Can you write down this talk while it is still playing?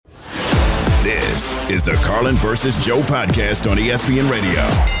This is the Carlin versus Joe podcast on ESPN Radio.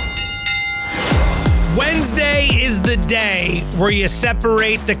 Wednesday is the day where you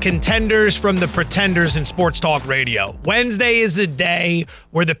separate the contenders from the pretenders in sports talk radio. Wednesday is the day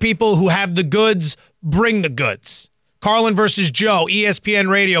where the people who have the goods bring the goods. Carlin versus Joe, ESPN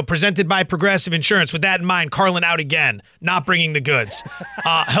Radio, presented by Progressive Insurance. With that in mind, Carlin out again, not bringing the goods.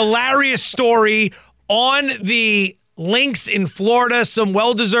 Hilarious story on the Lynx in Florida, some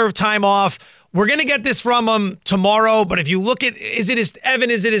well-deserved time off. We're going to get this from him tomorrow, but if you look at, is it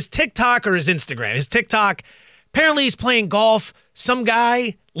his TikTok or his Instagram? His TikTok, apparently he's playing golf. Some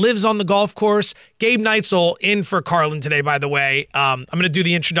guy lives on the golf course. Gabe Neitzel in for Carlin today, by the way. I'm going to do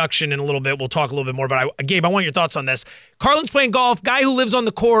the introduction in a little bit. We'll talk a little bit more, but Gabe, I want your thoughts on this. Carlin's playing golf. Guy who lives on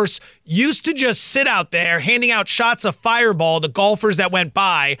the course used to just sit out there handing out shots of Fireball to golfers that went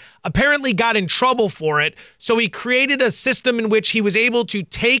by, apparently got in trouble for it. So he created a system in which he was able to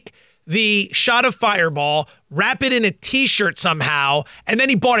take the shot of Fireball, wrap it in a T-shirt somehow, and then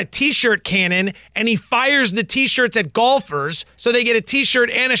he bought a T-shirt cannon, and he fires the T-shirts at golfers so they get a T-shirt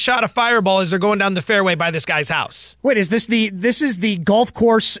and a shot of Fireball as they're going down the fairway by this guy's house. Wait, is this the golf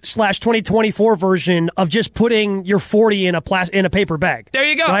course / 2024 version of just putting your 40 in a paper bag? There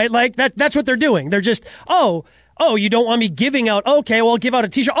you go. Right? Like that's what they're doing. They're just, oh, you don't want me giving out, okay, well, I'll give out a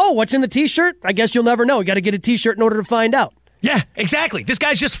T-shirt. Oh, what's in the T-shirt? I guess you'll never know. You got to get a T-shirt in order to find out. Yeah, exactly. This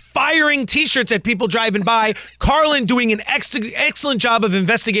guy's just firing T-shirts at people driving by. Carlin doing an excellent job of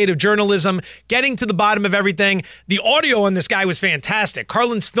investigative journalism, getting to the bottom of everything. The audio on this guy was fantastic.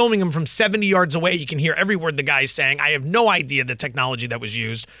 Carlin's filming him from 70 yards away. You can hear every word the guy's saying. I have no idea the technology that was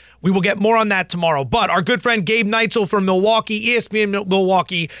used. We will get more on that tomorrow. But our good friend Gabe Neitzel from Milwaukee, ESPN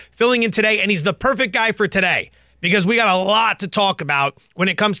Milwaukee, filling in today, and he's the perfect guy for today, because we got a lot to talk about when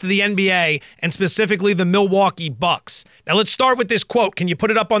it comes to the NBA and specifically the Milwaukee Bucks. Now, let's start with this quote. Can you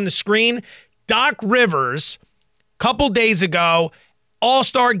put it up on the screen? Doc Rivers, a couple days ago,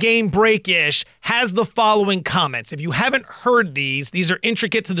 All-Star Game break-ish, has the following comments. If you haven't heard these are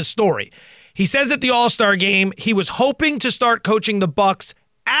intricate to the story. He says at the All-Star Game he was hoping to start coaching the Bucks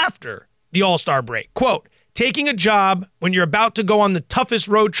after the All-Star break. Quote, taking a job when you're about to go on the toughest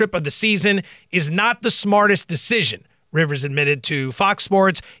road trip of the season is not the smartest decision, Rivers admitted to Fox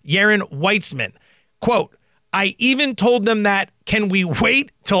Sports' Yaron Weitzman. Quote, I even told them that, can we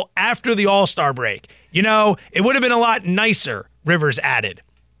wait till after the All-Star break? You know, it would have been a lot nicer, Rivers added.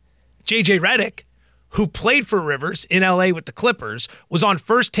 J.J. Redick, who played for Rivers in L.A. with the Clippers, was on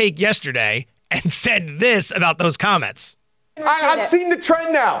First Take yesterday and said this about those comments. I've seen the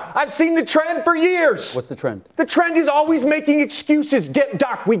trend now. I've seen the trend for years. What's the trend? The trend is always making excuses.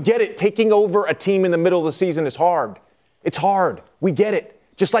 Doc, we get it. Taking over a team in the middle of the season is hard. It's hard. We get it.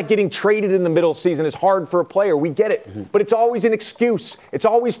 Just like getting traded in the middle of the season is hard for a player. We get it. Mm-hmm. But it's always an excuse. It's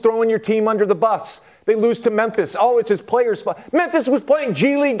always throwing your team under the bus. They lose to Memphis. Oh, it's his players' fault. Memphis was playing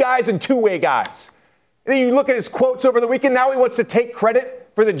G League guys and two-way guys. And then you look at his quotes over the weekend. Now he wants to take credit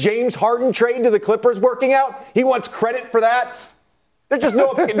for the James Harden trade to the Clippers working out. He wants credit for that. There's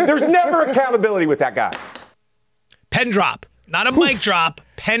never accountability with that guy. Pen drop. Not a mic drop,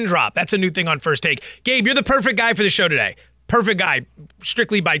 pen drop. That's a new thing on First Take. Gabe, you're the perfect guy for the show today. Perfect guy,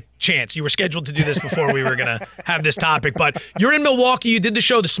 strictly by chance. You were scheduled to do this before we were going to have this topic, but you're in Milwaukee. You did the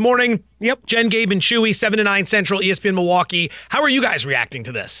show this morning. Yep. Jen, Gabe, and Chewy, 7 to 9 Central, ESPN Milwaukee. How are you guys reacting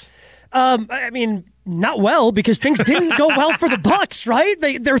to this? I mean, not well, because things didn't go well for the Bucks, right?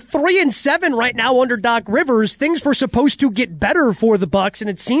 They're 3-7 right now under Doc Rivers. Things were supposed to get better for the Bucks, and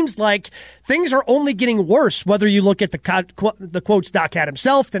it seems like things are only getting worse. Whether you look at the quotes Doc had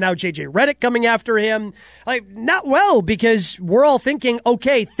himself, to now J.J. Redick coming after him, like not well, because we're all thinking,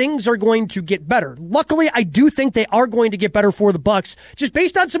 okay, things are going to get better. Luckily, I do think they are going to get better for the Bucks, just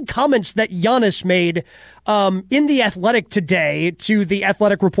based on some comments that Giannis made in The Athletic today to the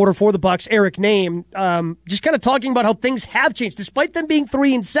Athletic reporter for the Bucks, Eric Name. Just kind of talking about how things have changed. Despite them being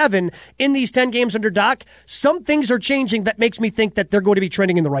 3-7 in these 10 games under Doc, some things are changing that makes me think that they're going to be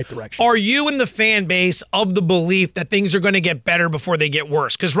trending in the right direction. Are you in the fan base of the belief that things are going to get better before they get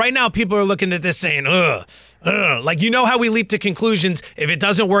worse? Because right now people are looking at this saying, ugh. Like, you know how we leap to conclusions. If it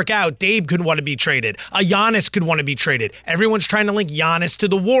doesn't work out, Dave could want to be traded. Giannis could want to be traded. Everyone's trying to link Giannis to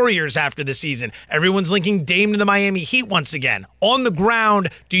the Warriors after the season. Everyone's linking Dame to the Miami Heat once again. On the ground,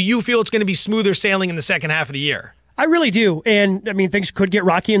 do you feel it's going to be smoother sailing in the second half of the year? I really do. And, I mean, things could get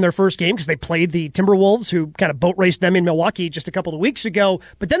rocky in their first game because they played the Timberwolves, who kind of boat raced them in Milwaukee just a couple of weeks ago.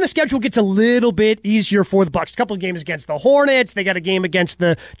 But then the schedule gets a little bit easier for the Bucks. A couple of games against the Hornets. They got a game against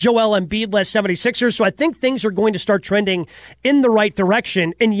the Joel Embiid-led 76ers. So I think things are going to start trending in the right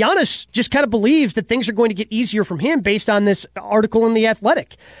direction. And Giannis just kind of believes that things are going to get easier from him based on this article in The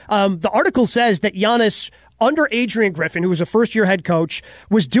Athletic. The article says that Giannis, under Adrian Griffin, who was a first-year head coach,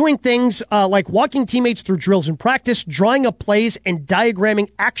 was doing things like walking teammates through drills in practice, drawing up plays, and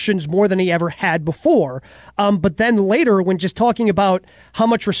diagramming actions more than he ever had before. But then later, when just talking about how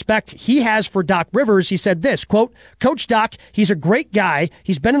much respect he has for Doc Rivers, he said this, quote, "Coach Doc, he's a great guy.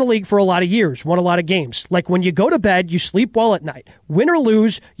 He's been in the league for a lot of years, won a lot of games. Like when you go to bed, you sleep well at night. Win or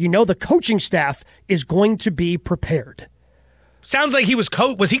lose, you know the coaching staff is going to be prepared." Sounds like he was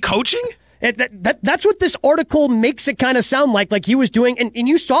he coaching? That's what this article makes it kind of sound like he was doing. And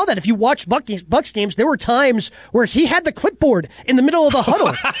you saw that if you watched Bucks games, there were times where he had the clipboard in the middle of the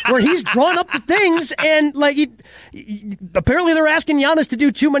huddle where he's drawn up the things. And apparently they're asking Giannis to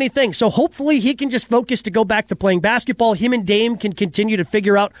do too many things. So hopefully he can just focus to go back to playing basketball. Him and Dame can continue to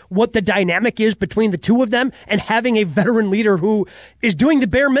figure out what the dynamic is between the two of them, and having a veteran leader who is doing the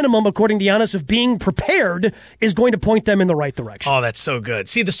bare minimum, according to Giannis, of being prepared is going to point them in the right direction. Oh, that's so good.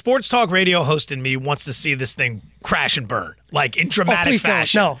 See, the Sports Talk Radio host in me wants to see this thing crash and burn, like in dramatic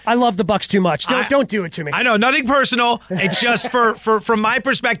fashion. Don't. No, I love the Bucks too much. Don't do it to me. I know, nothing personal. It's just from my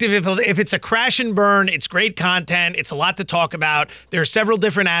perspective, if it's a crash and burn, it's great content. It's a lot to talk about. There are several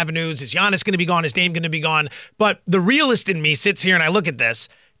different avenues. Is Giannis going to be gone? Is Dame going to be gone? But the realist in me sits here and I look at this.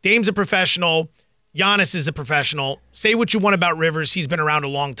 Dame's a professional. Giannis is a professional. Say what you want about Rivers. He's been around a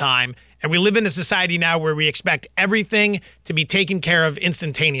long time. And we live in a society now where we expect everything to be taken care of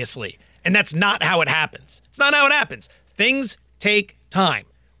instantaneously. And that's not how it happens. It's not how it happens. Things take time.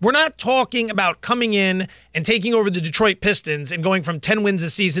 We're not talking about coming in and taking over the Detroit Pistons and going from 10 wins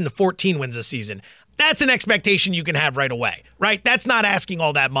a season to 14 wins a season. That's an expectation you can have right away, right? That's not asking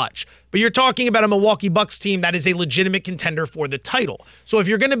all that much. But you're talking about a Milwaukee Bucks team that is a legitimate contender for the title. So if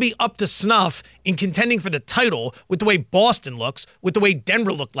you're going to be up to snuff in contending for the title with the way Boston looks, with the way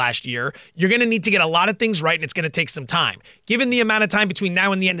Denver looked last year, you're going to need to get a lot of things right, and it's going to take some time. Given the amount of time between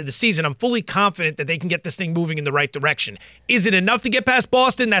now and the end of the season, I'm fully confident that they can get this thing moving in the right direction. Is it enough to get past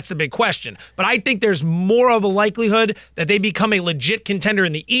Boston? That's the big question. But I think there's more of a likelihood that they become a legit contender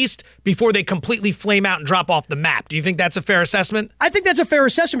in the East before they completely flame out and drop off the map. Do you think that's a fair assessment? I think that's a fair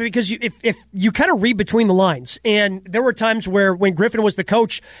assessment because if you kind of read between the lines, and there were times where when Griffin was the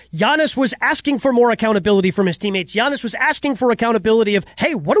coach, Giannis was asking for more accountability from his teammates. Giannis was asking for accountability of,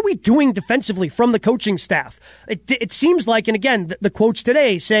 hey, what are we doing defensively from the coaching staff? It seems like, and again, the quotes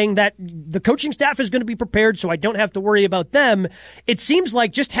today saying that the coaching staff is going to be prepared so I don't have to worry about them. It seems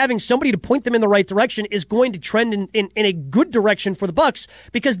like just having somebody to point them in the right direction is going to trend in a good direction for the Bucks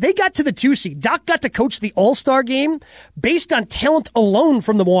because they got to the 2 seed. Doc got to coach the All-Star game based on talent alone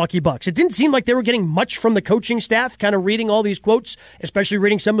from the Milwaukee Bucks. It didn't seem like they were getting much from the coaching staff, kind of reading all these quotes, especially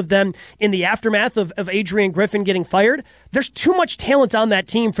reading some of them in the aftermath of Adrian Griffin getting fired. There's too much talent on that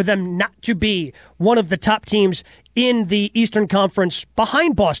team for them not to be one of the top teams in the Eastern Conference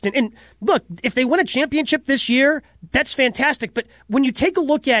behind Boston. And look, if they win a championship this year, that's fantastic. But when you take a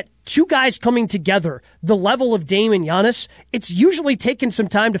look at two guys coming together, the level of Dame and Giannis, it's usually taken some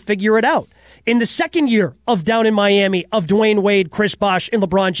time to figure it out. In the second year of down in Miami of Dwayne Wade, Chris Bosh, and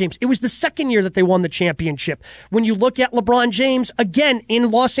LeBron James, it was the second year that they won the championship. When you look at LeBron James, again,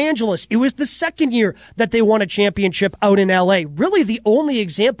 in Los Angeles, it was the second year that they won a championship out in LA. Really the only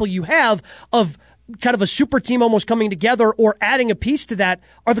example you have of kind of a super team almost coming together or adding a piece to that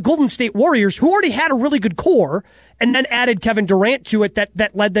are the Golden State Warriors, who already had a really good core and then added Kevin Durant to it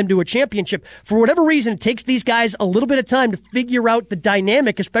that led them to a championship. For whatever reason, it takes these guys a little bit of time to figure out the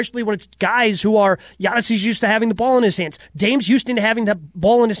dynamic, especially when it's guys who are, Giannis is used to having the ball in his hands. Dame's used to having the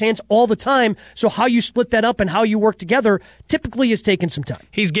ball in his hands all the time. So how you split that up and how you work together typically has taken some time.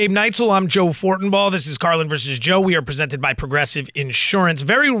 He's Gabe Neitzel. I'm Joe Fortenbaugh. This is Carlin versus Joe. We are presented by Progressive Insurance.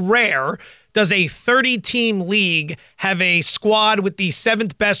 Very rare does a 30-team league have a squad with the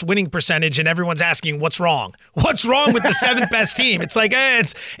 7th best winning percentage, and everyone's asking, what's wrong? What's wrong with the 7th best team? It's like,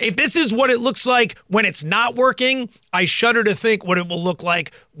 if this is what it looks like when it's not working, I shudder to think what it will look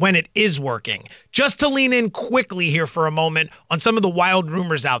like when it is working. Just to lean in quickly here for a moment on some of the wild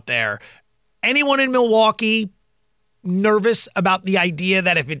rumors out there, anyone in Milwaukee nervous about the idea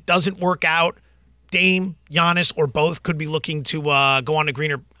that if it doesn't work out, Dame, Giannis, or both could be looking to go on to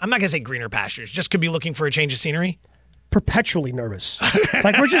greener, I'm not going to say greener pastures, just could be looking for a change of scenery? perpetually nervous.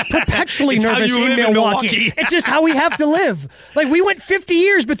 Like, we're just perpetually It's how nervous you in live in Milwaukee. Milwaukee. It's just how we have to live. Like, we went 50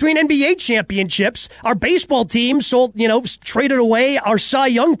 years between NBA championships. Our baseball team traded away our Cy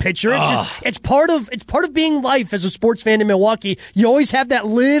Young pitcher. It's part of being life as a sports fan in Milwaukee. You always have that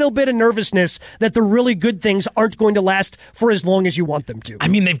little bit of nervousness that the really good things aren't going to last for as long as you want them to. I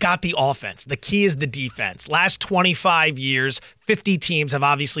mean, they've got the offense. The key is the defense. Last 25 years, 50 teams have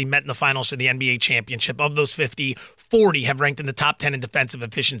obviously met in the finals for the NBA championship. Of those 50, 40 have ranked in the top 10 in defensive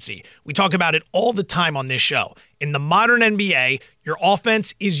efficiency. We talk about it all the time on this show. In the modern NBA, your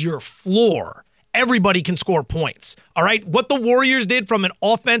offense is your floor. Everybody can score points. All right? What the Warriors did from an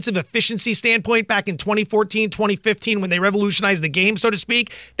offensive efficiency standpoint back in 2014, 2015, when they revolutionized the game, so to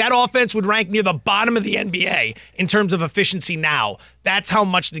speak, that offense would rank near the bottom of the NBA in terms of efficiency now. That's how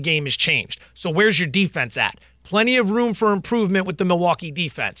much the game has changed. So where's your defense at? Plenty of room for improvement with the Milwaukee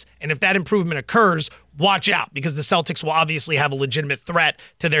defense. And if that improvement occurs, watch out, because the Celtics will obviously have a legitimate threat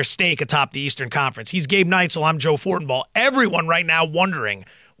to their stake atop the Eastern Conference. He's Gabe Neitzel. I'm Joe Fortenbaugh. Everyone right now wondering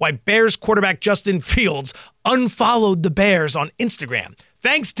why Bears quarterback Justin Fields unfollowed the Bears on Instagram.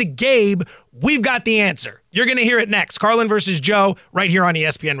 Thanks to Gabe, we've got the answer. You're going to hear it next. Carlin versus Joe right here on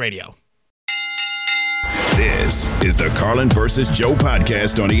ESPN Radio. This is the Carlin versus Joe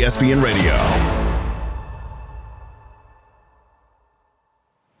podcast on ESPN Radio.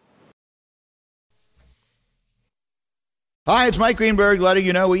 Hi, it's Mike Greenberg letting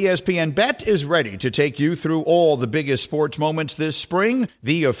you know ESPN Bet is ready to take you through all the biggest sports moments this spring.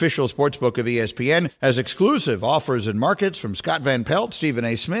 The official sportsbook of ESPN has exclusive offers and markets from Scott Van Pelt, Stephen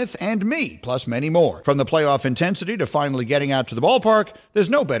A. Smith, and me, plus many more. From the playoff intensity to finally getting out to the ballpark,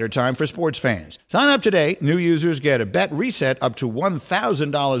 there's no better time for sports fans. Sign up today. New users get a bet reset up to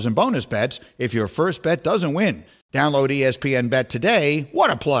 $1,000 in bonus bets if your first bet doesn't win. Download ESPN Bet today.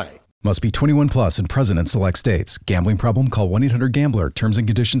 What a play. Must be 21 plus and present in select states. Gambling problem? Call 1-800-GAMBLER. Terms and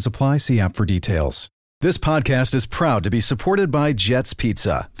conditions apply. See app for details. This podcast is proud to be supported by Jets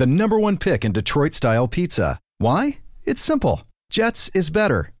Pizza, the #1 pick in Detroit-style pizza. Why? It's simple. Jets is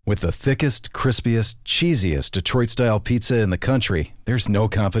better. With the thickest, crispiest, cheesiest Detroit-style pizza in the country, there's no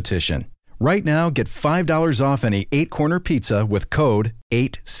competition. Right now, get $5 off any 8-corner pizza with code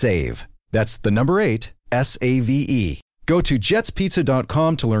 8SAVE. That's the number 8, S-A-V-E. Go to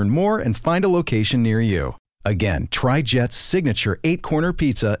jetspizza.com to learn more and find a location near you. Again, try Jet's signature 8-corner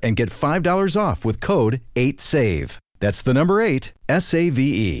pizza and get $5 off with code 8SAVE. That's the number 8,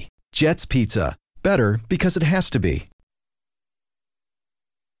 S-A-V-E. Jet's Pizza. Better because it has to be.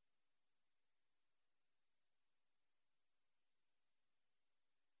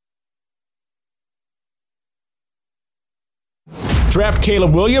 Draft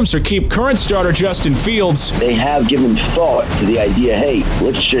Caleb Williams or keep current starter Justin Fields. They have given thought to the idea, hey,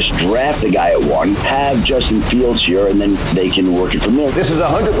 let's just draft a guy at 1, have Justin Fields here, and then they can work it from there. This is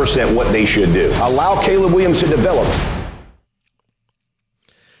 100% what they should do. Allow Caleb Williams to develop.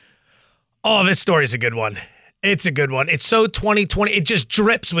 Oh, this story's a good one. It's a good one. It's so 2020. It just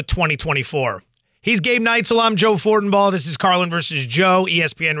drips with 2024. He's Gabe Neitzel. I'm Joe Fortenbaugh. This is Carlin versus Joe,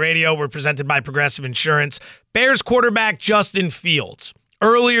 ESPN Radio. We're presented by Progressive Insurance. Bears quarterback Justin Fields,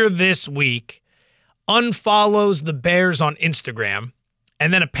 earlier this week, unfollows the Bears on Instagram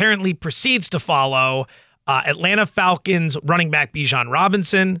and then apparently proceeds to follow Atlanta Falcons running back Bijan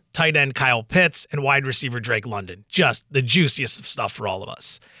Robinson, tight end Kyle Pitts, and wide receiver Drake London. Just the juiciest of stuff for all of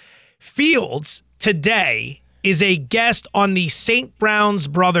us. Fields today is a guest on the St. Brown's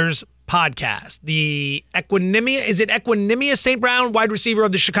Brothers podcast. The Equanimous St. Brown, wide receiver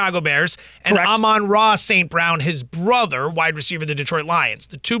of the Chicago Bears, and Correct. Amon-Ra St. Brown, his brother, wide receiver of the Detroit Lions.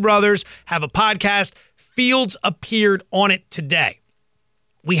 The two brothers have a podcast. Fields appeared on it today.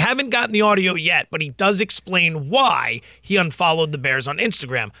 We haven't gotten the audio yet, but he does explain why he unfollowed the Bears on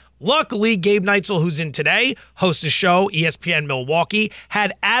Instagram. Luckily, Gabe Neitzel, who's in today, hosts a show, ESPN Milwaukee,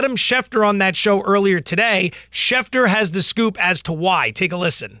 had Adam Schefter on that show earlier today. Schefter has the scoop as to why. Take a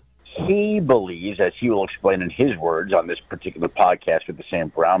listen. He believes, as he will explain in his words on this particular podcast with the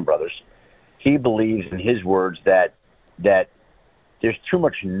St. Brown brothers, he believes in his words that there's too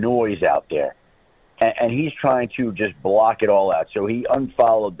much noise out there. And he's trying to just block it all out. So he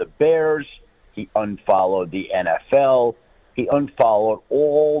unfollowed the Bears. He unfollowed the NFL. He unfollowed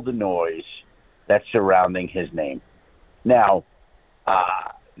all the noise that's surrounding his name. Now,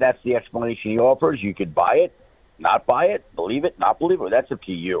 that's the explanation he offers. You could buy it, not buy it, believe it, not believe it. That's up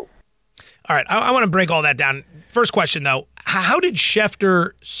to you. All right, I want to break all that down. First question, though. How did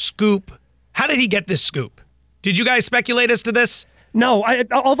Schefter scoop? How did he get this scoop? Did you guys speculate as to this? No,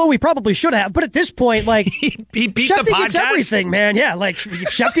 although we probably should have. But at this point, like, he beat Shefty the podcast. gets everything, man. Yeah, like,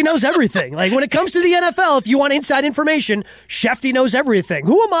 Shefty knows everything. Like, when it comes to the NFL, if you want inside information, Shefty knows everything.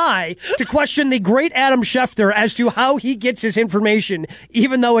 Who am I to question the great Adam Schefter as to how he gets his information,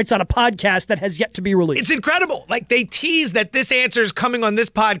 even though it's on a podcast that has yet to be released? It's incredible. Like, they tease that this answer is coming on this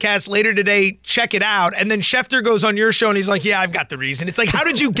podcast later today. Check it out. And then Schefter goes on your show and he's like, yeah, I've got the reason. It's like, how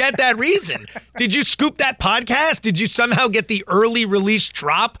did you get that reason? Did you scoop that podcast? Did you somehow get the early release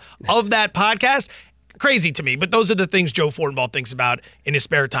drop of that podcast? Crazy to me, but those are the things Joe Fortenbaugh thinks about in his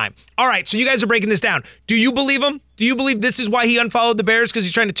spare time. All right, so you guys are breaking this down. Do you believe him? Do you believe this is why he unfollowed the Bears, because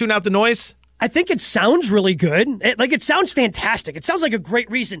he's trying to tune out the noise? I think it sounds really good. It sounds fantastic. It sounds like a great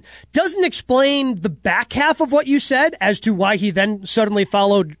reason. Doesn't explain the back half of what you said as to why he then suddenly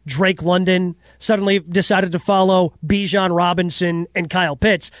followed Drake London, suddenly decided to follow Bijan Robinson and Kyle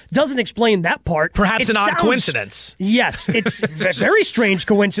Pitts. Doesn't explain that part. Perhaps an odd coincidence. Yes, it's a very strange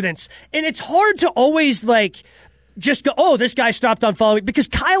coincidence. And it's hard to always, just go, oh, this guy stopped unfollowing, because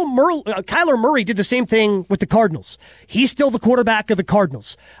Kyler Murray did the same thing with the Cardinals. He's still the quarterback of the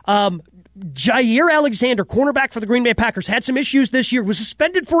Cardinals. Jair Alexander, cornerback for the Green Bay Packers, had some issues this year, was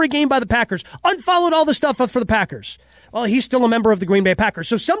suspended for a game by the Packers, unfollowed all the stuff for the Packers. Well, he's still a member of the Green Bay Packers.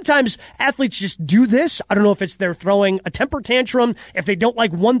 So sometimes athletes just do this. I don't know if it's they're throwing a temper tantrum, if they don't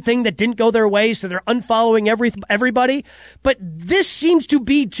like one thing that didn't go their way, so they're unfollowing everybody. But this seems to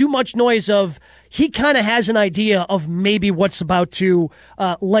be too much noise of he kind of has an idea of maybe what's about to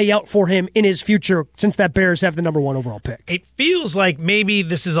lay out for him in his future, since that Bears have the number 1 overall pick. It feels like maybe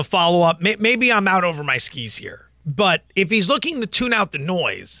this is a follow-up. Maybe I'm out over my skis here. But if he's looking to tune out the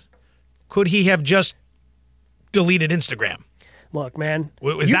noise, could he have just deleted Instagram? Look, man.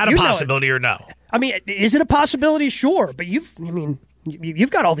 Is that a possibility or no? I mean, is it a possibility? Sure. But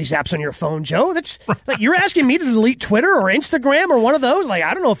you've got all these apps on your phone, Joe. That's like you're asking me to delete Twitter or Instagram or one of those. Like,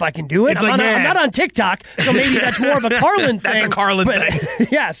 I don't know if I can do it. I'm not on TikTok, so maybe that's more of a Carlin thing. That's a Carlin thing.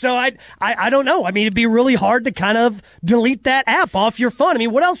 Yeah, so I don't know. I mean, it'd be really hard to kind of delete that app off your phone. I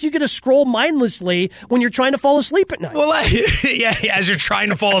mean, what else are you going to scroll mindlessly when you're trying to fall asleep at night? Well, yeah, as you're trying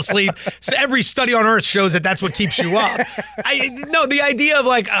to fall asleep. So every study on earth shows that that's what keeps you up. No, the idea of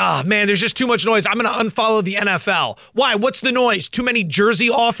like, man, there's just too much noise. I'm going to unfollow the NFL. Why? What's the noise? Too many jersey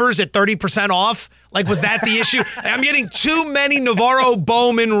offers at 30% off? Like, was that the issue? I'm getting too many Navarro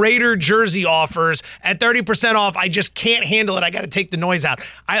Bowman Raider jersey offers at 30% off. I just can't handle it. I got to take the noise out.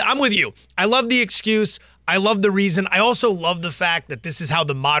 I'm with you. I love the excuse. I love the reason. I also love the fact that this is how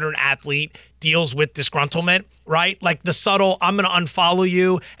the modern athlete deals with disgruntlement, right? Like the subtle, I'm going to unfollow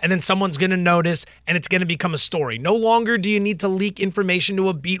you, and then someone's going to notice, and it's going to become a story. No longer do you need to leak information to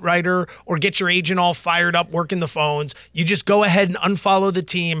a beat writer or get your agent all fired up working the phones. You just go ahead and unfollow the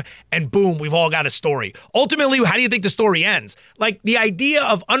team, and boom, we've all got a story. Ultimately, how do you think the story ends? Like the idea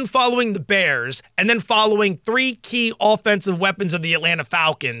of unfollowing the Bears and then following 3 key offensive weapons of the Atlanta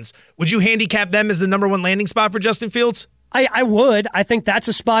Falcons, would you handicap them as the number 1 landing spot for Justin Fields? I would. I think that's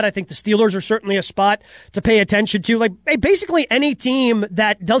a spot. I think the Steelers are certainly a spot to pay attention to. Like, basically any team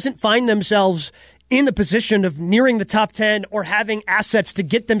that doesn't find themselves in the position of nearing the top 10 or having assets to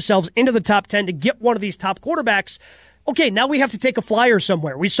get themselves into the top 10 to get one of these top quarterbacks. Okay, now we have to take a flyer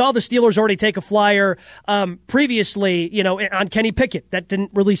somewhere. We saw the Steelers already take a flyer previously, on Kenny Pickett. That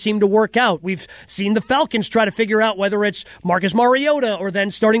didn't really seem to work out. We've seen the Falcons try to figure out whether it's Marcus Mariota or then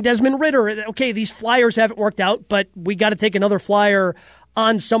starting Desmond Ridder. Okay, these flyers haven't worked out, but we got to take another flyer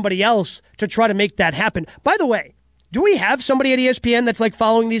on somebody else to try to make that happen. By the way, do we have somebody at ESPN that's like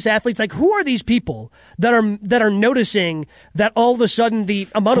following these athletes? Like, who are these people that are noticing that all of a sudden the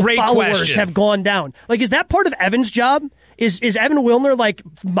amount of followers have gone down? Like, is that part of Evan's job? Is Evan Wilner like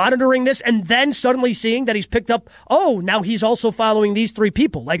monitoring this and then suddenly seeing that he's picked up? Oh, now he's also following these 3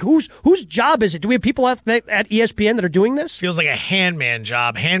 people. Like, whose job is it? Do we have people at ESPN that are doing this? Feels like a handman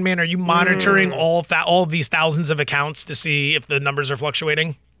job. Handman, are you monitoring all of these thousands of accounts to see if the numbers are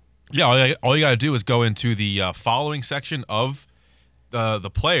fluctuating? Yeah, all you got to do is go into the following section of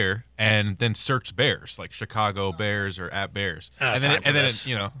the player and then search Bears, like Chicago Bears or at Bears. And then it's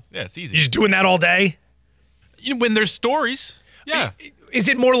easy. You're just doing that all day? When there's stories, yeah. Is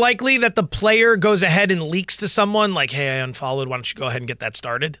it more likely that the player goes ahead and leaks to someone like, hey, I unfollowed, why don't you go ahead and get that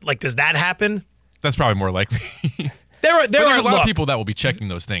started? Like, does that happen? That's probably more likely. There's a lot of people that will be checking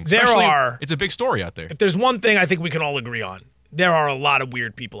those things. It's a big story out there. If there's one thing I think we can all agree on, there are a lot of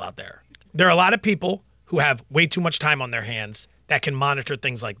weird people out there. There are a lot of people who have way too much time on their hands that can monitor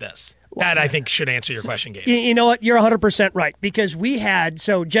things like this. That, I think, should answer your question, Gabe. You know what? You're 100% right. Because we had,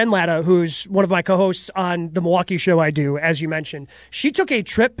 Jen Latta, who's one of my co-hosts on the Milwaukee show I do, as you mentioned, she took a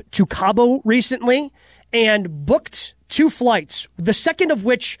trip to Cabo recently and booked 2 flights, the second of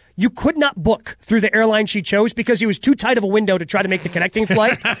which you could not book through the airline she chose because it was too tight of a window to try to make the connecting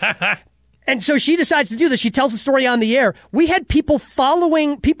flight. And so she decides to do this. She tells the story on the air. We had people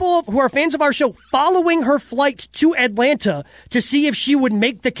who are fans of our show, following her flight to Atlanta to see if she would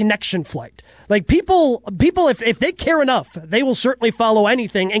make the connection flight. Like people, if they care enough, they will certainly follow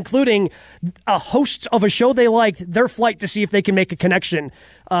anything, including a host of a show they liked, their flight to see if they can make a connection,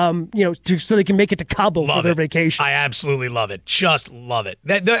 so they can make it to Cabo for their vacation. I absolutely love it. Just love it.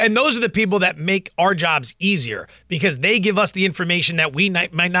 And those are the people that make our jobs easier because they give us the information that we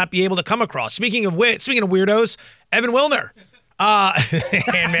might not be able to come across. Speaking of weirdos, Evan Wilner.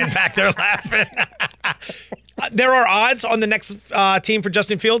 Man back there laughing. There are odds on the next team for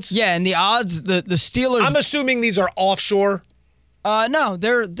Justin Fields? Yeah, and the odds, the Steelers... I'm assuming these are offshore. No,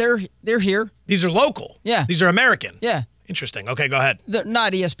 they're here. These are local. Yeah. These are American. Yeah. Interesting. Okay, go ahead. They're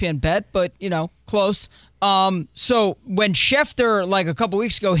not ESPN bet, but, close. So when Schefter, like a couple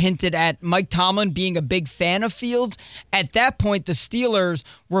weeks ago, hinted at Mike Tomlin being a big fan of Fields, at that point, the Steelers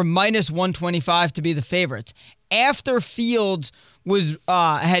were minus 125 to be the favorites. After Fields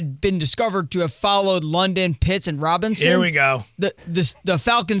had been discovered to have followed London, Pitts, and Robinson. Here we go. The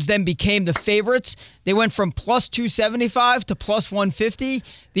Falcons then became the favorites. They went from plus 275 to plus 150.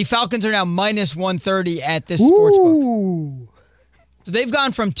 The Falcons are now minus 130 at this sportsbook. So they've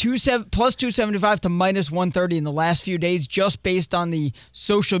gone from plus 275 to minus 130 in the last few days just based on the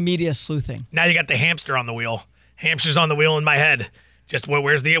social media sleuthing. Now you got the hamster on the wheel. Hamster's on the wheel in my head. Just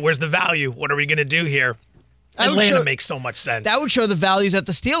where's the value? What are we going to do here? Atlanta makes so much sense. That would show the values at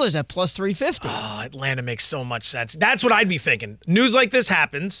the Steelers at plus 350. Oh, Atlanta makes so much sense. That's what I'd be thinking. News like this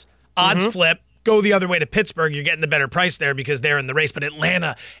happens. Odds flip. Go the other way to Pittsburgh. You're getting the better price there because they're in the race. But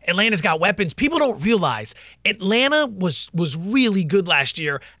Atlanta's got weapons. People don't realize Atlanta was really good last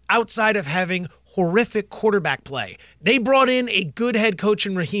year outside of having horrific quarterback play. They brought in a good head coach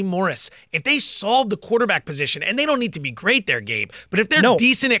in Raheem Morris. If they solve the quarterback position, and they don't need to be great there, Gabe, but if they're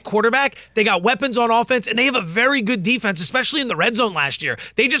decent at quarterback, they got weapons on offense, and they have a very good defense, especially in the red zone last year.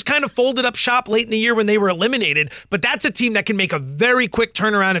 They just kind of folded up shop late in the year when they were eliminated, but that's a team that can make a very quick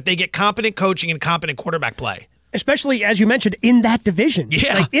turnaround if they get competent coaching and competent quarterback play. Especially, as you mentioned, in that division.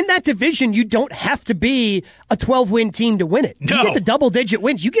 Yeah. Like, in that division, you don't have to be a 12-win team to win it. No. You get the double-digit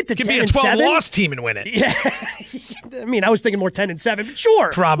wins. You get to 10 and 7. You can be a 12-loss team and win it. Yeah. I mean, I was thinking more 10 and 7, but sure.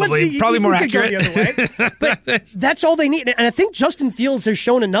 Probably more accurate. Go the other way. But that's all they need. And I think Justin Fields has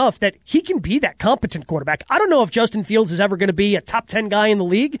shown enough that he can be that competent quarterback. I don't know if Justin Fields is ever going to be a top 10 guy in the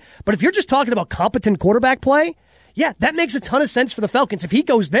league, but if you're just talking about competent quarterback play, yeah, that makes a ton of sense for the Falcons. If he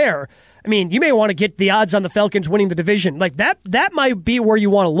goes there, I mean, you may want to get the odds on the Falcons winning the division. Like that might be where you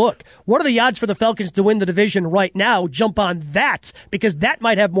want to look. What are the odds for the Falcons to win the division right now? Jump on that because that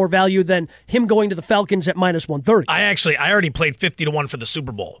might have more value than him going to the Falcons at minus 130. I already played 50-1 for the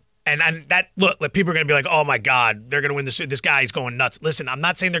Super Bowl. And people are going to be like, oh my God, they're going to win this guy's going nuts. Listen, I'm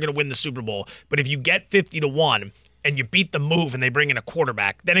not saying they're going to win the Super Bowl, but if you get 50-1 and you beat the move and they bring in a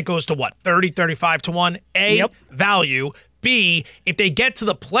quarterback, then it goes to what, 35-1? Value. B, if they get to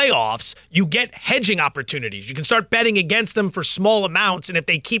the playoffs, you get hedging opportunities. You can start betting against them for small amounts, and if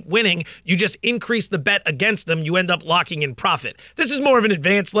they keep winning, you just increase the bet against them. You end up locking in profit. This is more of an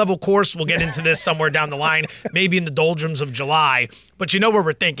advanced level course. We'll get into this somewhere down the line, maybe in the doldrums of July. But you know where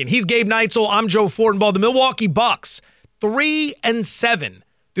we're thinking. He's Gabe Neitzel. I'm Joe Fortenbaugh. The Milwaukee Bucks, 3-7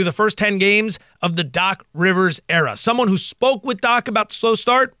 through the first 10 games of the Doc Rivers era. Someone who spoke with Doc about the slow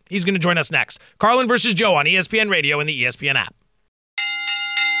start, he's going to join us next. Carlin versus Joe on ESPN Radio and the ESPN app.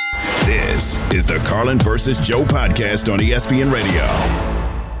 This is the Carlin versus Joe podcast on ESPN Radio.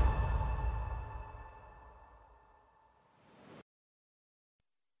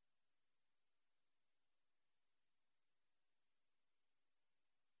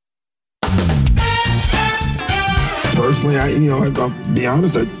 Personally, I'll be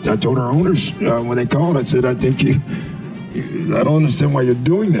honest. I told our owners when they called, I said, I think I don't understand why you're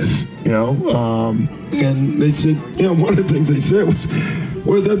doing this, and they said, one of the things they said was,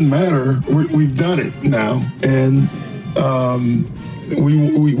 well, it doesn't matter. We've done it now, and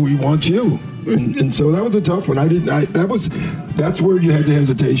we want you. And so that was a tough one. That's where you had the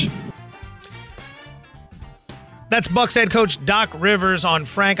hesitation. That's Bucks head coach Doc Rivers on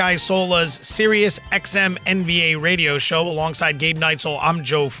Frank Isola's Sirius XM NBA radio show alongside Gabe Neitzel. I'm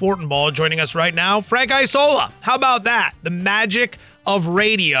Joe Fortenbaugh. Joining us right now, Frank Isola. How about that? The magic of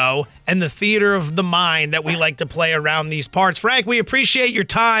radio and the theater of the mind that we like to play around these parts. Frank, we appreciate your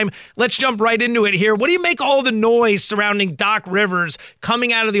time. Let's jump right into it here. What do you make all the noise surrounding Doc Rivers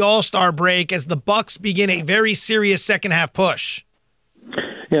coming out of the All-Star break as the Bucks begin a very serious second half push?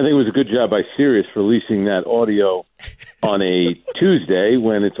 Yeah, I think it was a good job by Sirius releasing that audio on a Tuesday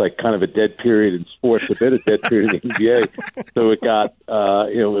when it's like kind of a dead period in sports, a bit of dead period in the NBA. So it got,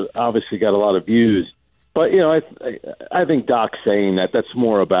 obviously got a lot of views. But, I think Doc's saying that's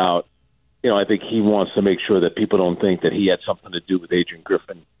more about, I think he wants to make sure that people don't think that he had something to do with Adrian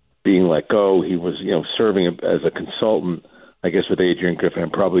Griffin being let go. He was, serving as a consultant, I guess, with Adrian Griffin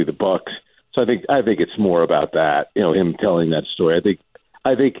and probably the Bucks. So I think it's more about that, him telling that story.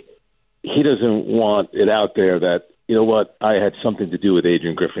 I think he doesn't want it out there that, I had something to do with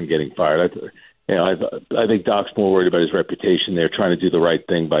Adrian Griffin getting fired. I think Doc's more worried about his reputation there, trying to do the right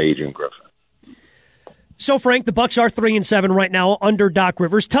thing by Adrian Griffin. So, Frank, the Bucks are 3-7 right now under Doc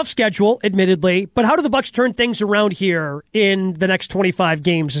Rivers. Tough schedule, admittedly, but how do the Bucks turn things around here in the next 25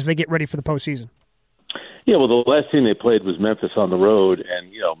 games as they get ready for the postseason? Yeah, well, the last team they played was Memphis on the road,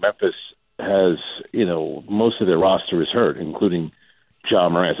 and Memphis has most of their roster is hurt, including Ja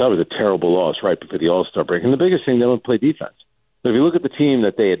Morant. So that was a terrible loss right before the All-Star break. And the biggest thing, they don't play defense. So if you look at the team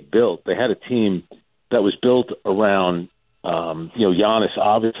that they had built, they had a team that was built around Giannis,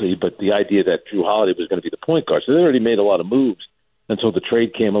 obviously, but the idea that Jrue Holiday was going to be the point guard. So they already made a lot of moves until the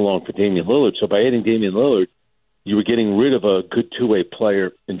trade came along for Damian Lillard. So by adding Damian Lillard, you were getting rid of a good two-way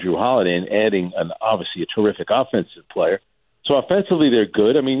player in Jrue Holiday and adding, obviously, a terrific offensive player. So offensively, they're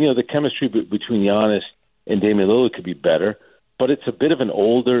good. I mean, the chemistry between Giannis and Damian Lillard could be better, but it's a bit of an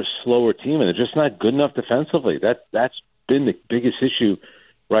older, slower team, and they're just not good enough defensively. That's been the biggest issue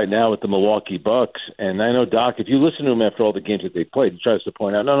right now with the Milwaukee Bucks. And I know, Doc, if you listen to him after all the games that they played, he tries to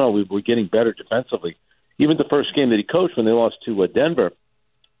point out, no, we're getting better defensively. Even the first game that he coached when they lost to Denver,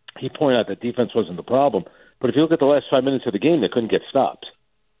 he pointed out that defense wasn't the problem. But if you look at the last 5 minutes of the game, they couldn't get stops.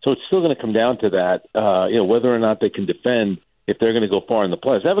 So it's still going to come down to that, whether or not they can defend if they're going to go far in the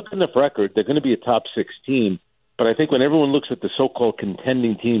playoffs. They have a good enough record. They're going to be a top 6 team. But I think when everyone looks at the so-called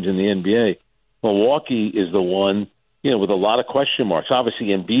contending teams in the NBA, Milwaukee is the one, with a lot of question marks. Obviously,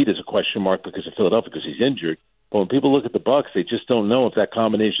 Embiid is a question mark because of Philadelphia because he's injured. But when people look at the Bucks, they just don't know if that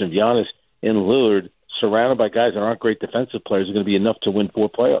combination of Giannis and Lillard surrounded by guys that aren't great defensive players are going to be enough to win 4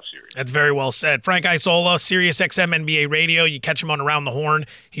 playoff series. That's very well said. Frank Isola, Sirius XM NBA Radio. You catch him on Around the Horn.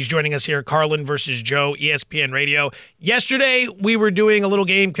 He's joining us here, Carlin versus Joe, ESPN Radio. Yesterday, we were doing a little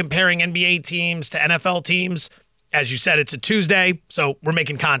game comparing NBA teams to NFL teams. As you said, it's a Tuesday, so we're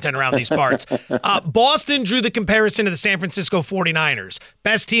making content around these parts. Boston drew the comparison to the San Francisco 49ers.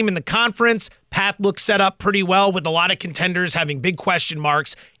 Best team in the conference. Path looks set up pretty well with a lot of contenders having big question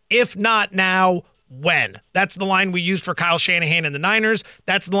marks. If not now, when? That's the line we used for Kyle Shanahan and the Niners.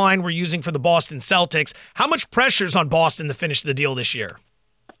 That's the line we're using for the Boston Celtics. How much pressure is on Boston to finish the deal this year?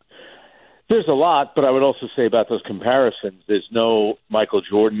 There's a lot, but I would also say about those comparisons, there's no Michael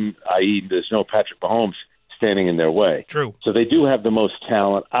Jordan, i.e. there's no Patrick Mahomes standing in their way. True. So they do have the most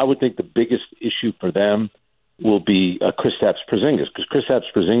talent. I would think the biggest issue for them will be Kristaps Porzingis, because Kristaps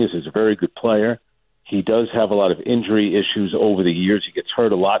Porzingis is a very good player. He does have a lot of injury issues over the years. He gets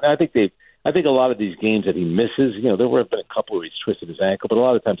hurt a lot. And I think a lot of these games that he misses, there have been a couple where he's twisted his ankle, but a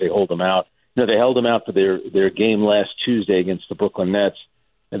lot of times they hold him out. They held him out for their game last Tuesday against the Brooklyn Nets,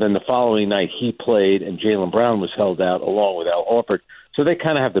 and then the following night he played, and Jaylen Brown was held out along with Al Horford. So they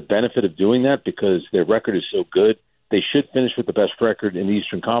kind of have the benefit of doing that because their record is so good. They should finish with the best record in the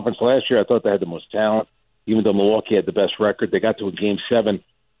Eastern Conference. Last year, I thought they had the most talent, even though Milwaukee had the best record. They got to a Game 7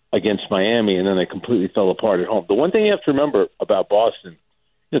 against Miami, and then they completely fell apart at home. The one thing you have to remember about Boston,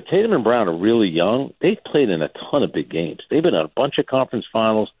 Tatum and Brown are really young. They've played in a ton of big games. They've been on a bunch of conference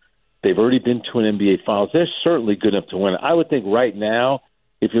finals. They've already been to an NBA Finals. They're certainly good enough to win. I would think right now,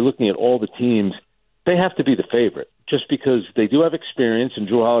 if you're looking at all the teams, they have to be the favorite just because they do have experience, and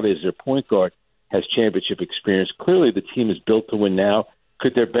Jrue Holiday as their point guard has championship experience. Clearly, the team is built to win now.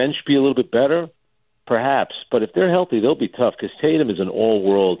 Could their bench be a little bit better? Perhaps. But if they're healthy, they'll be tough because Tatum is an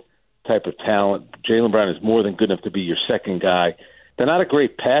all-world type of talent. Jaylen Brown is more than good enough to be your second guy. They're not a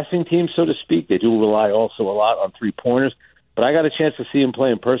great passing team, so to speak. They do rely also a lot on three-pointers. But I got a chance to see him play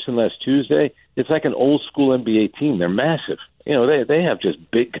in person last Tuesday. It's like an old-school NBA team. They're massive. They have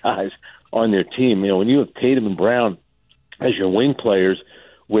just big guys on their team. When you have Tatum and Brown as your wing players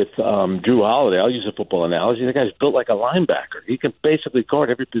with Jrue Holiday, I'll use a football analogy, the guy's built like a linebacker. He can basically guard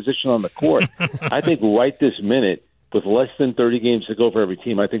every position on the court. I think right this minute, with less than 30 games to go for every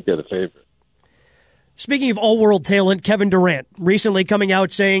team, I think they're the favorite. Speaking of all-world talent, Kevin Durant recently coming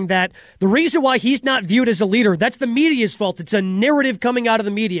out saying that the reason why he's not viewed as a leader, that's the media's fault. It's a narrative coming out of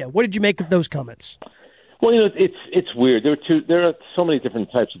the media. What did you make of those comments? Well, it's weird. There are so many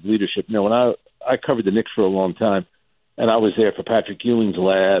different types of leadership. When I covered the Knicks for a long time, and I was there for Patrick Ewing's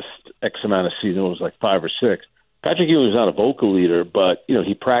last X amount of season, it was like 5 or 6. Patrick Ewing was not a vocal leader, but,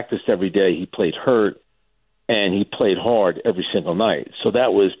 he practiced every day. He played hurt, and he played hard every single night. So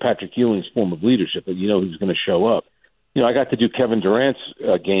that was Patrick Ewing's form of leadership, and he was going to show up. I got to do Kevin Durant's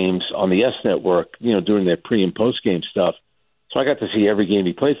games on the S Network, during their pre- and post-game stuff. So I got to see every game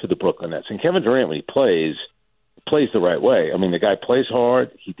he played for the Brooklyn Nets. And Kevin Durant, when he plays the right way. I mean, the guy plays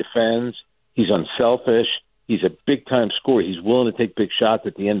hard. He defends. He's unselfish. He's a big-time scorer. He's willing to take big shots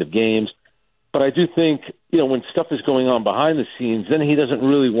at the end of games. But I do think, when stuff is going on behind the scenes, then he doesn't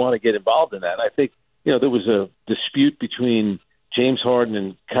really want to get involved in that. And I think, there was a dispute between James Harden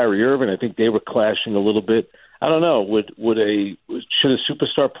and Kyrie Irving. I think they were clashing a little bit. I don't know. Should a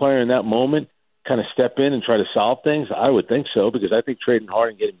superstar player in that moment kind of step in and try to solve things? I would think so, because I think trading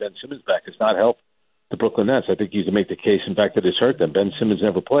Harden and getting Ben Simmons back has not helped the Brooklyn Nets. I think you can make the case, in fact, that it's hurt them. Ben Simmons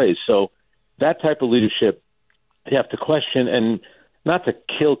never plays. So that type of leadership you have to question, and not to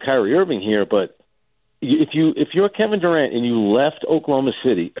kill Kyrie Irving here, but if you're Kevin Durant and you left Oklahoma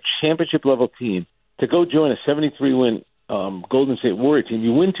City, a championship-level team, to go join a 73-win Golden State Warrior team,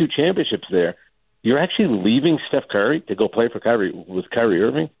 you win 2 championships there, you're actually leaving Steph Curry to go play for Kyrie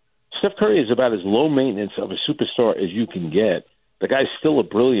Irving? Steph Curry is about as low maintenance of a superstar as you can get. The guy's still a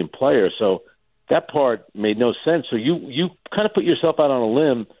brilliant player, so that part made no sense. So you kind of put yourself out on a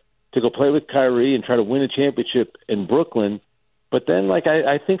limb to go play with Kyrie and try to win a championship in Brooklyn. But then,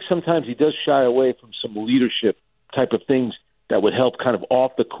 I think sometimes he does shy away from some leadership type of things that would help kind of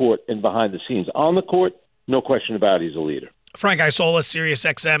off the court and behind the scenes. On the court, no question about it, he's a leader. Frank Isola, Sirius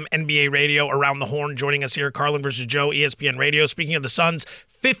XM, NBA Radio, Around the Horn, joining us here. Carlin versus Joe, ESPN Radio. Speaking of the Suns,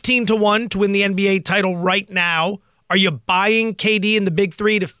 15-1 to win the NBA title right now. Are you buying KD in the Big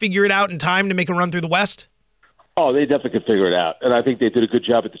Three to figure it out in time to make a run through the West? Oh, they definitely could figure it out, and I think they did a good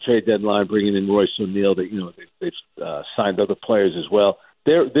job at the trade deadline, bringing in Royce O'Neal. They've signed other players as well.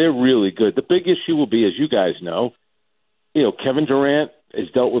 They're really good. The big issue will be, as you guys know, Kevin Durant has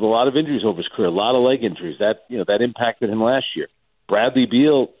dealt with a lot of injuries over his career, a lot of leg injuries. That impacted him last year. Bradley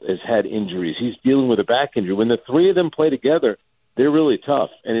Beal has had injuries. He's dealing with a back injury. When the three of them play together, they're really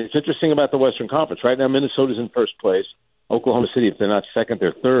tough. And it's interesting about the Western Conference. Right now, Minnesota's in first place. Oklahoma City, if they're not second,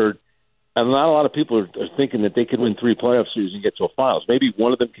 they're third. And not a lot of people are thinking that they could win 3 playoff series and get to a finals. Maybe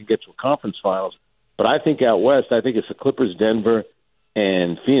one of them can get to a conference finals. But I think out west, I think it's the Clippers, Denver,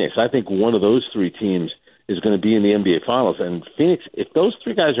 and Phoenix. I think one of those 3 teams is going to be in the NBA Finals. And Phoenix, if those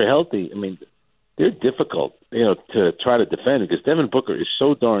 3 guys are healthy, I mean, they're difficult, to try to defend, because Devin Booker is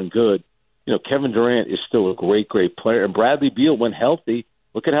so darn good. Kevin Durant is still a great, great player. And Bradley Beal, when healthy,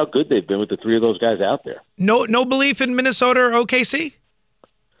 look at how good they've been with the 3 of those guys out there. No belief in Minnesota or OKC?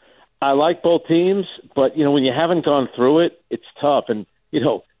 I like both teams, but, when you haven't gone through it, it's tough. And,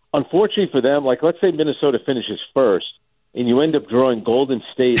 unfortunately for them, let's say Minnesota finishes first, and you end up drawing Golden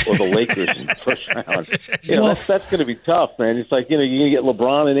State or the Lakers in the first round. That's going to be tough, man. It's like, you're going to get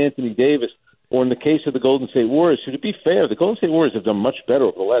LeBron and Anthony Davis, or in the case of the Golden State Warriors. So to be fair, the Golden State Warriors have done much better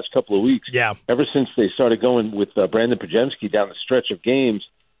over the last couple of weeks. Yeah. Ever since they started going with Brandon Podziemski down the stretch of games,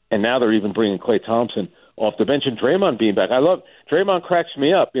 and now they're even bringing Klay Thompson off the bench, and Draymond being back. Draymond cracks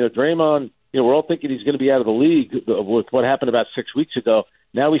me up. Draymond, we're all thinking he's going to be out of the league with what happened about 6 weeks ago.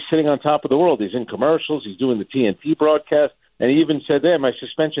 Now he's sitting on top of the world. He's in commercials. He's doing the TNT broadcast. And he even said there, my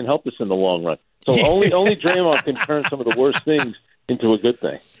suspension helped us in the long run. So only Draymond can turn some of the worst things into a good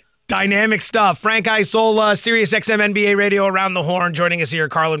thing. Dynamic stuff. Frank Isola, Sirius XM NBA Radio, Around the Horn, joining us here,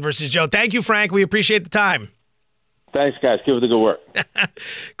 Carlin versus Joe. Thank you, Frank. We appreciate the time. Thanks, guys. Give it the good work.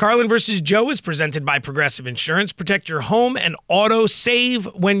 Carlin versus Joe is presented by Progressive Insurance. Protect your home and auto. Save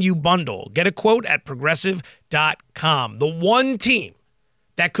when you bundle. Get a quote at Progressive.com. The one team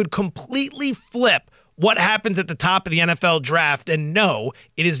that could completely flip what happens at the top of the NFL draft, and no,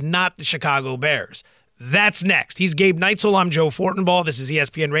 it is not the Chicago Bears. That's next. He's Gabe Neitzel. I'm Joe Fortenbaugh. This is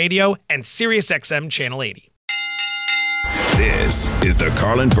ESPN Radio and Sirius XM Channel 80. This is the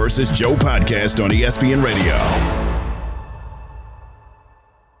Carlin versus Joe podcast on ESPN Radio.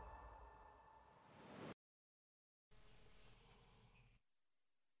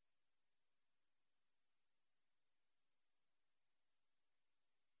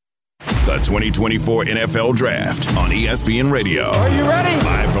 The 2024 NFL Draft on ESPN Radio. Are you ready?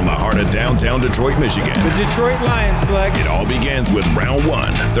 Live from the heart of downtown Detroit, Michigan. The Detroit Lions select. It all begins with round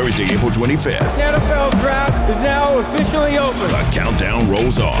 1, Thursday, April 25th. The NFL Draft is now officially open. The countdown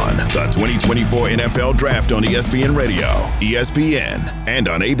rolls on. The 2024 NFL Draft on ESPN Radio, ESPN, and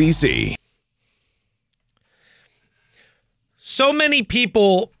on ABC. So many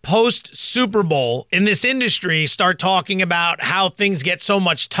people post Super Bowl in this industry start talking about how things get so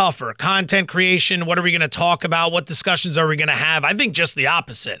much tougher. Content creation, what are we going to talk about? What discussions are we going to have? I think just the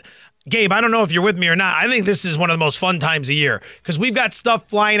opposite. Gabe, I don't know if you're with me or not. I think this is one of the most fun times of year because we've got stuff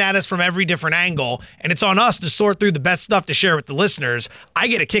flying at us from every different angle, and it's on us to sort through the best stuff to share with the listeners. I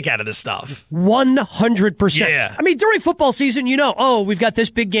get a kick out of this stuff. 100%. Yeah. I mean, during football season, we've got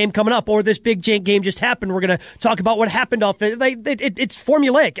this big game coming up, or this big game just happened. We're going to talk about what happened off the. It's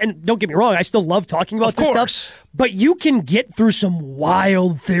formulaic, and don't get me wrong, I still love talking about this stuff. But you can get through some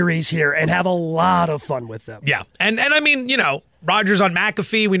wild theories here and have a lot of fun with them. Yeah, and I mean, Rodgers on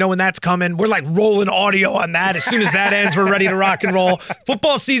McAfee, we know when that's coming. We're like rolling audio on that. As soon as that ends, we're ready to rock and roll.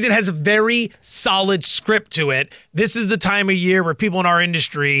 Football season has a very solid script to it. This is the time of year where people in our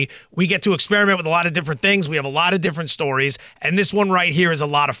industry, we get to experiment with a lot of different things. We have a lot of different stories, and this one right here is a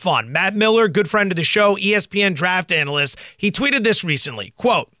lot of fun. Matt Miller, good friend of the show, ESPN draft analyst, he tweeted this recently,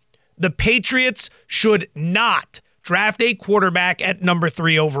 quote, "The Patriots should not draft a quarterback at number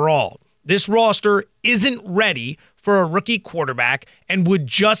 3 overall. This roster isn't ready for a rookie quarterback and would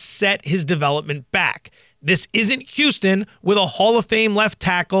just set his development back. This isn't Houston with a Hall of Fame left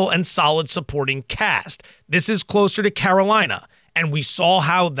tackle and solid supporting cast. This is closer to Carolina, and we saw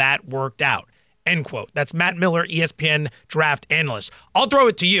how that worked out." End quote. That's Matt Miller, ESPN draft analyst. I'll throw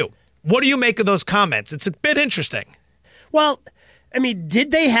it to you. What do you make of those comments? It's a bit interesting. Well, I mean,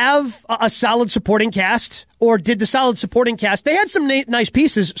 did they have a solid supporting cast, or did the solid supporting cast? They had some nice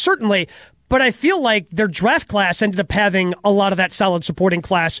pieces, certainly, but I feel like their draft class ended up having a lot of that solid supporting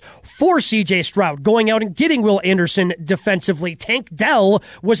class for C.J. Stroud, going out and getting Will Anderson defensively. Tank Dell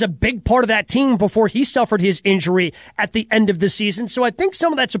was a big part of that team before he suffered his injury at the end of the season. So I think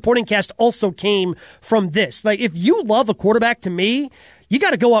some of that supporting cast also came from this. Like, if you love a quarterback, to me, you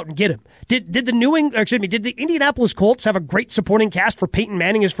got to go out and get him. Did the Indianapolis Colts have a great supporting cast for Peyton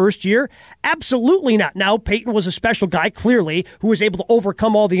Manning his first year? Absolutely not. Now, Peyton was a special guy, clearly, who was able to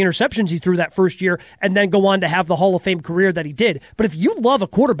overcome all the interceptions he threw that first year and then go on to have the Hall of Fame career that he did. But if you love a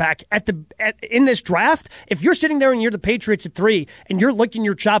quarterback in this draft, if you're sitting there and you're the Patriots at 3 and you're licking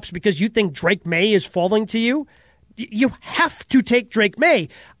your chops because you think Drake May is falling to you, you have to take Drake May.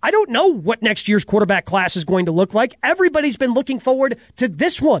 I don't know what next year's quarterback class is going to look like. Everybody's been looking forward to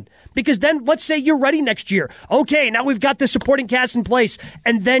this one because then let's say you're ready next year. Okay, now we've got the supporting cast in place,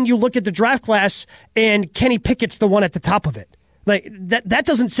 and then you look at the draft class and Kenny Pickett's the one at the top of it. Like that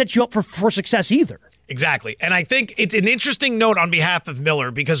doesn't set you up for success either. Exactly. And I think it's an interesting note on behalf of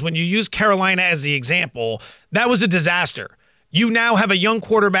Miller because when you use Carolina as the example, that was a disaster. You now have a young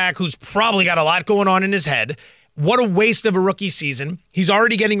quarterback who's probably got a lot going on in his head. What a waste of a rookie season. He's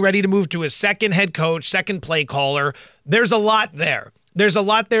already getting ready to move to his second head coach, second play caller. There's a lot there. There's a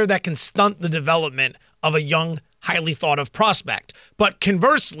lot there that can stunt the development of a young, highly thought of prospect. But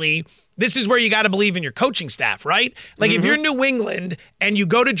conversely, this is where you got to believe in your coaching staff, right? Like if you're New England and you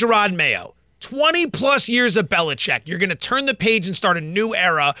go to Gerard Mayo, 20 plus years of Belichick, you're going to turn the page and start a new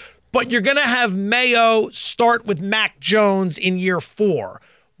era, but you're going to have Mayo start with Mac Jones in year 4.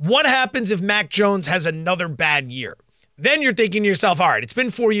 What happens if Mac Jones has another bad year? Then you're thinking to yourself, all right, it's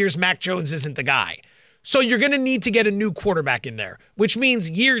been 4 years, Mac Jones isn't the guy. So you're going to need to get a new quarterback in there, which means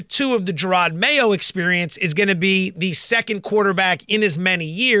year 2 of the Gerard Mayo experience is going to be the second quarterback in as many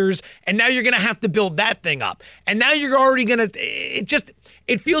years, and now you're going to have to build that thing up. And now you're already going to,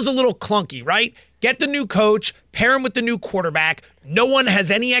 it feels a little clunky, right? Get the new coach, pair him with the new quarterback. No one has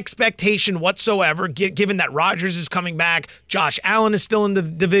any expectation whatsoever, given that Rodgers is coming back. Josh Allen is still in the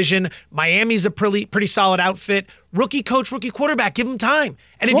division. Miami's a pretty solid outfit. Rookie coach, rookie quarterback, give him time.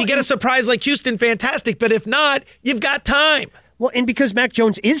 And if you get a surprise like Houston, fantastic. But if not, you've got time. Well, and because Mac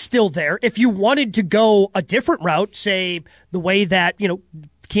Jones is still there, if you wanted to go a different route, say the way that,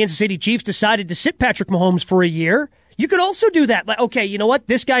 Kansas City Chiefs decided to sit Patrick Mahomes for a year, you could also do that. Like, okay, you know what?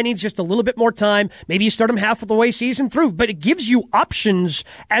 This guy needs just a little bit more time. Maybe you start him half of the way season through, but it gives you options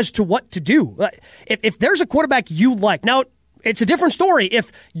as to what to do. If there's a quarterback you like. Now, it's a different story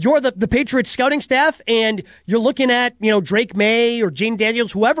if you're the Patriots scouting staff and you're looking at, Drake May or Jane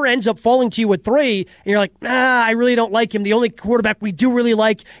Daniels, whoever ends up falling to you at 3, and you're like, I really don't like him. The only quarterback we do really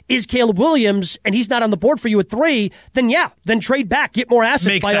like is Caleb Williams, and he's not on the board for you at 3, then trade back, get more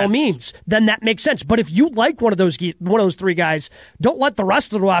assets by all means. Then that makes sense. But if you like one of those 3 guys, don't let the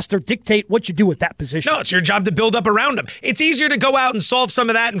rest of the roster dictate what you do with that position. No, it's your job to build up around him. It's easier to go out and solve some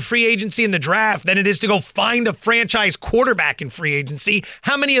of that in free agency in the draft than it is to go find a franchise quarterback in free agency.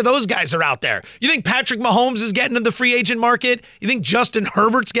 How many of those guys are out there? You think Patrick Mahomes is getting to the free agent market? You think Justin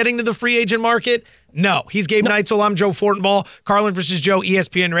Herbert's getting to the free agent market? No. He's Gabe Neitzel. I'm Joe Fortenbaugh. Carlin versus Joe,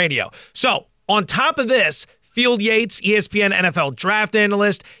 ESPN Radio. So, on top of this, Field Yates, ESPN NFL draft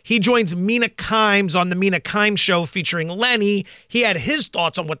analyst. He joins Mina Kimes on the Mina Kimes Show featuring Lenny. He had his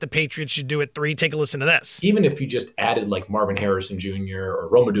thoughts on what the Patriots should do at 3. Take a listen to this. Even if you just added like Marvin Harrison Jr. or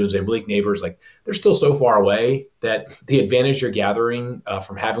Rome Odunze and Malik Neighbors, like they're still so far away that the advantage you're gathering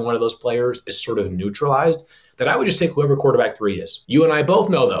from having one of those players is sort of neutralized, that I would just take whoever quarterback 3 is. You and I both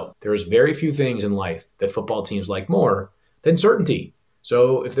know, though, there's very few things in life that football teams like more than certainty.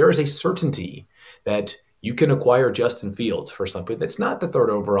 So if there is a certainty that you can acquire Justin Fields for something that's not the 3rd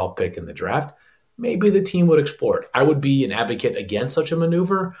overall pick in the draft, maybe the team would explore it. I would be an advocate against such a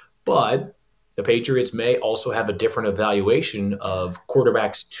maneuver, but the Patriots may also have a different evaluation of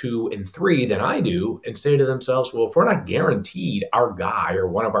quarterbacks 2 and 3 than I do and say to themselves, well, if we're not guaranteed our guy or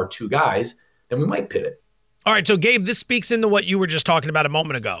one of our 2 guys, then we might pivot. All right, so Gabe, this speaks into what you were just talking about a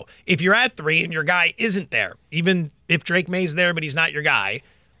moment ago. If you're at 3 and your guy isn't there, even if Drake May's there but he's not your guy,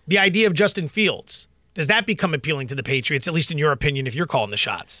 the idea of Justin Fields, does that become appealing to the Patriots, at least in your opinion, if you're calling the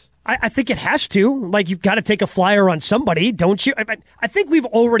shots? I think it has to. Like, you've got to take a flyer on somebody, don't you? I think we've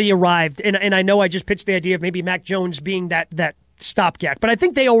already arrived, and I know I just pitched the idea of maybe Mac Jones being that stopgap, but I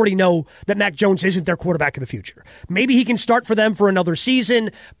think they already know that Mac Jones isn't their quarterback of the future. Maybe he can start for them for another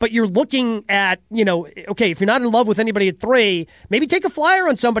season, but you're looking at, okay, if you're not in love with anybody at 3, maybe take a flyer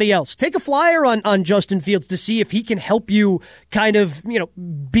on somebody else. Take a flyer on Justin Fields to see if he can help you kind of,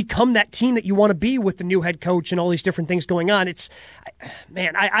 become that team that you want to be with the new head coach and all these different things going on.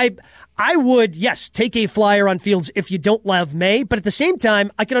 I would, yes, take a flyer on Fields if you don't love May, but at the same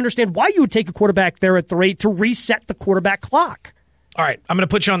time, I can understand why you would take a quarterback there at 3 to reset the quarterback clock. All right, I'm going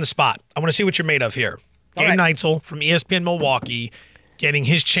to put you on the spot. I want to see what you're made of here. Gabe Neitzel from ESPN Milwaukee getting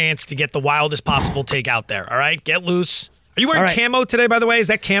his chance to get the wildest possible take out there. All right, get loose. Are you wearing camo today, by the way? Is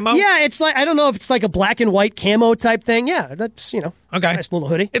that camo? Yeah, it's like, I don't know if it's like a black and white camo type thing. Yeah, that's, okay. Nice little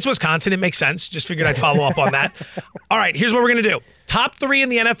hoodie. It's Wisconsin. It makes sense. Just figured I'd follow up on that. All right, here's what we're going to do. Top 3 in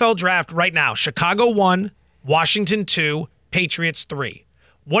the NFL draft right now. Chicago 1, Washington 2, Patriots 3.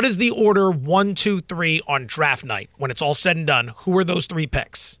 What is the order 1, 2, 3 on draft night when it's all said and done? Who are those 3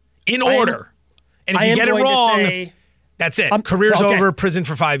 picks? In order. And if you get it wrong, that's it. Career's over, prison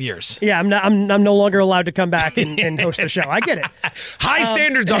for 5 years. Yeah, I'm no longer allowed to come back and host the show. I get it. High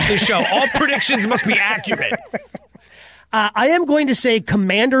standards on this show. All predictions must be accurate. I am going to say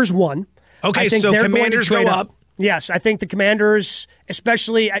Commanders 1. Okay, so Commanders go up. Yes, I think the Commanders,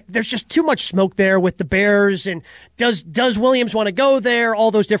 especially, there's just too much smoke there with the Bears. And does Williams want to go there?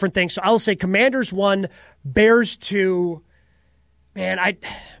 All those different things. So I'll say Commanders 1, Bears 2. Man, I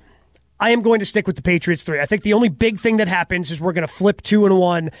am going to stick with the Patriots 3. I think the only big thing that happens is we're going to flip 2 and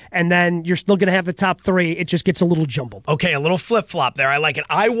 1, and then you're still going to have the top 3. It just gets a little jumbled. Okay, a little flip-flop there. I like it.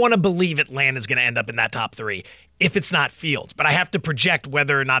 I want to believe Atlanta's going to end up in that top 3 if it's not Fields, but I have to project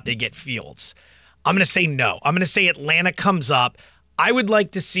whether or not they get Fields. I'm going to say no. I'm going to say Atlanta comes up. I would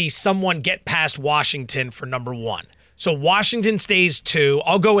like to see someone get past Washington for number 1. So Washington stays 2.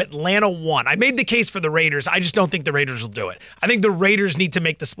 I'll go Atlanta 1. I made the case for the Raiders. I just don't think the Raiders will do it. I think the Raiders need to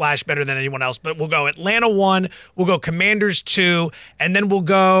make the splash better than anyone else, but we'll go Atlanta 1. We'll go Commanders 2. And then we'll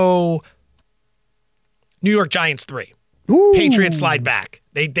go New York Giants 3. Ooh. Patriots slide back.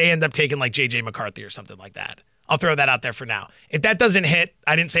 They end up taking like J.J. McCarthy or something like that. I'll throw that out there for now. If that doesn't hit,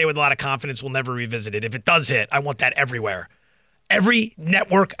 I didn't say it with a lot of confidence, we'll never revisit it. If it does hit, I want that everywhere. Every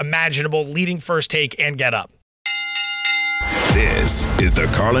network imaginable, leading First Take and Get Up. This is the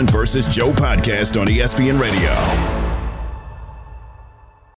Carlin versus Joe podcast on ESPN Radio.